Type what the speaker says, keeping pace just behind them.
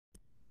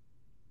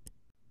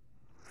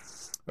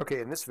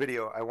Okay, in this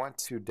video, I want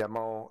to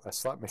demo a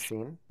slot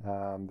machine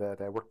that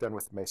I worked on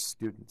with my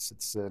students.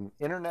 It's an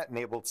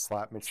internet-enabled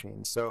slot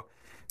machine. So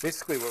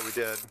basically what we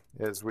did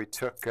is we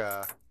took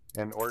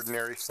an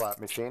ordinary slot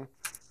machine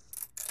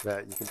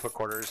that you can put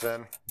quarters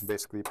in.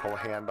 Basically pull a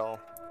handle,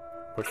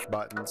 push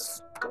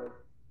buttons,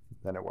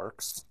 then it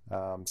works.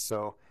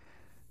 So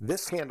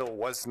this handle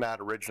was not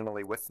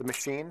originally with the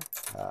machine.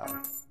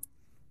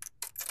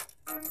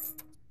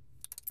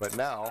 But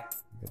now,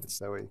 it's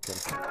that way you can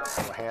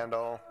pull a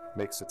handle,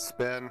 makes it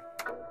spin.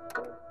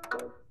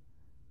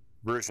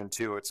 Version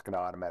 2, it's going to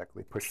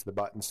automatically push the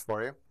buttons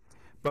for you.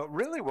 But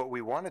really what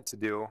we wanted to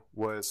do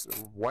was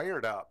wire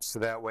it up so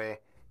that way,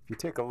 if you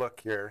take a look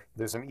here,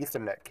 there's an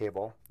Ethernet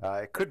cable.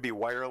 It could be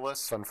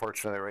wireless.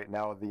 Unfortunately, right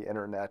now the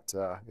internet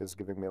is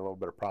giving me a little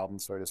bit of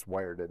problems, so I just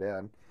wired it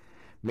in.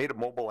 Made a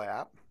mobile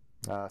app.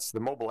 So the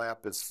mobile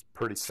app is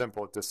pretty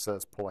simple. It just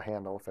says pull a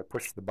handle. If I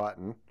push the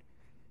button,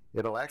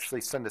 it'll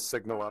actually send a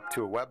signal up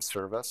to a web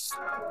service.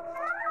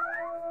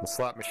 The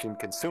slot machine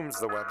consumes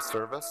the web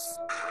service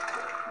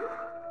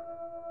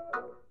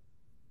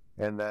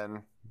and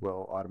then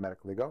will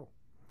automatically go.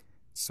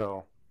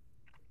 So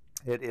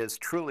it is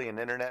truly an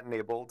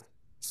internet-enabled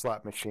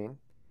slot machine.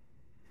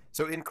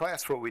 So in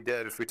class what we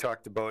did is we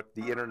talked about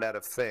the Internet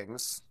of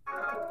Things.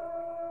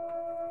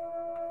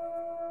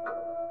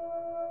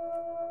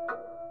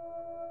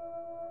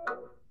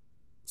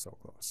 So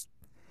close.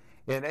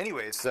 And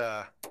anyways,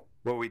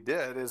 what we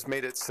did is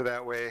made it so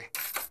that way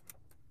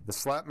the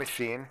slot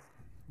machine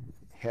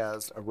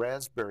has a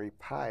Raspberry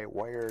Pi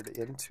wired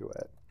into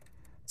it.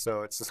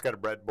 So it's just got a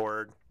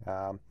breadboard.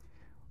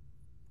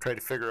 Try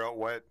to figure out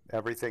what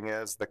everything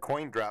is. The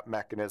coin drop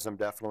mechanism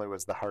definitely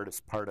was the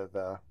hardest part of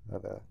the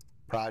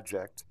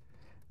project.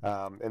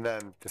 And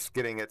then just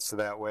getting it so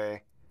that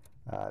way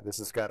this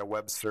has got a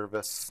web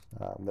service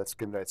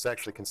it's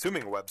actually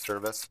consuming a web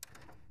service,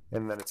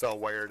 and then it's all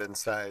wired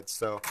inside.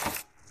 So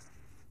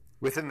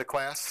within the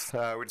class,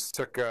 we just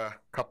took a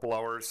couple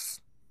hours,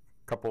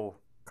 couple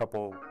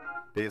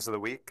days of the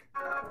week.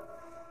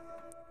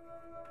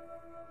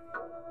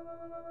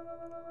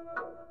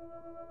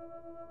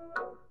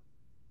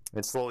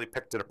 And slowly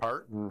picked it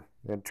apart and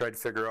tried to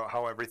figure out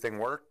how everything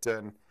worked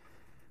and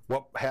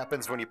what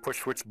happens when you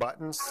push which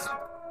buttons.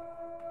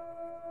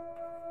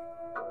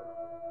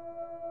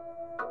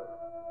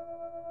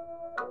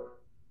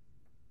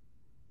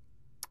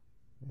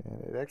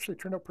 And it actually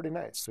turned out pretty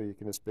nice. So you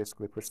can just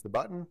basically push the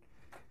button,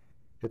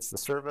 hits the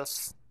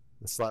service,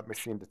 the slot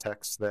machine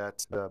detects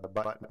that the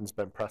button's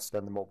been pressed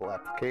on the mobile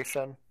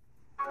application.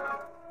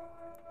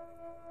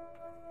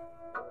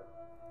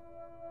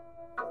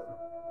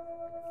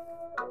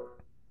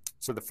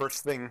 So the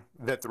first thing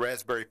that the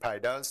Raspberry Pi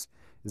does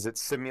is it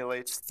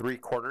simulates 3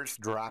 quarters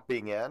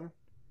dropping in,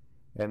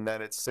 and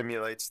then it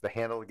simulates the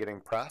handle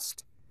getting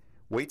pressed,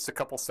 waits a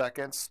couple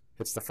seconds,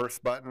 hits the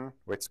first button,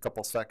 waits a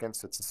couple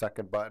seconds, hits the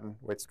second button,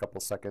 waits a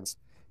couple seconds,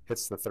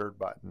 hits the third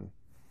button.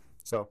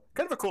 So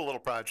kind of a cool little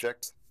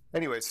project.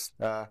 Anyways,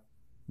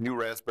 new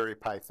Raspberry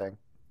Pi thing.